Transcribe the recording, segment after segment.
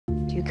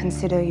you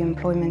consider your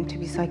employment to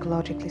be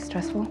psychologically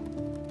stressful?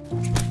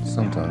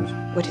 Sometimes.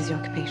 What is your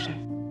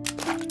occupation?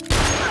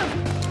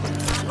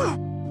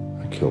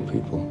 I kill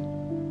people.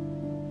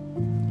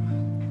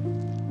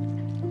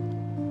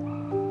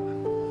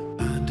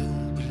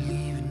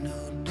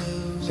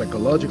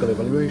 Psychological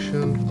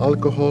evaluation,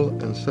 alcohol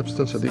and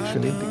substance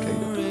addiction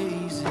indicator.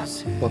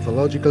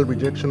 Pathological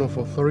rejection of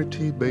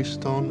authority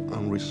based on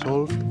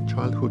unresolved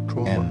childhood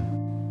trauma.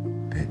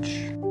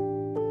 Bitch.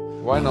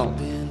 Why not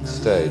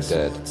stay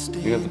dead?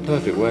 You have the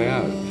perfect way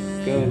out.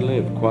 Go and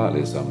live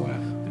quietly somewhere.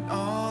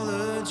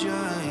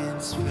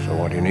 So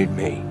why do you need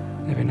me?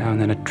 Every now and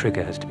then a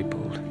trigger has to be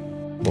pulled.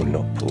 Or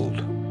not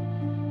pulled?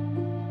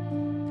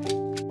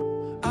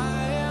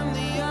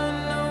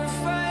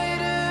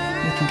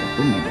 You think of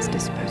women as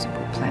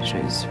disposable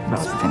pleasures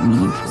rather than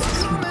meaningful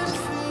pursuits.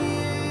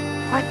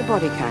 Quite the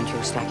body count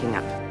you're stacking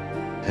up.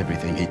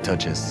 Everything he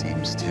touches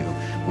seems to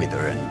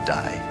wither and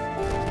die.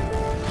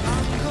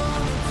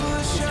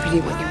 It's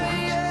really what you want.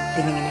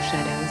 Living in the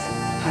shadows,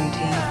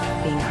 hunting,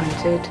 being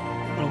hunted,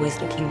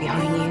 always looking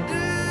behind you,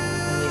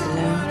 always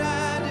alone.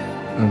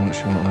 I'm not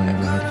sure I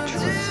ever had a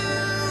choice.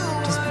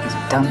 Just because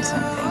you've done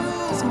something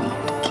doesn't mean you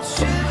have to keep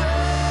doing it.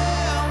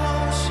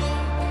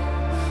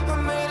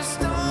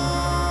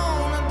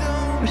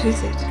 What is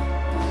it?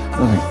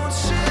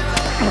 Nothing.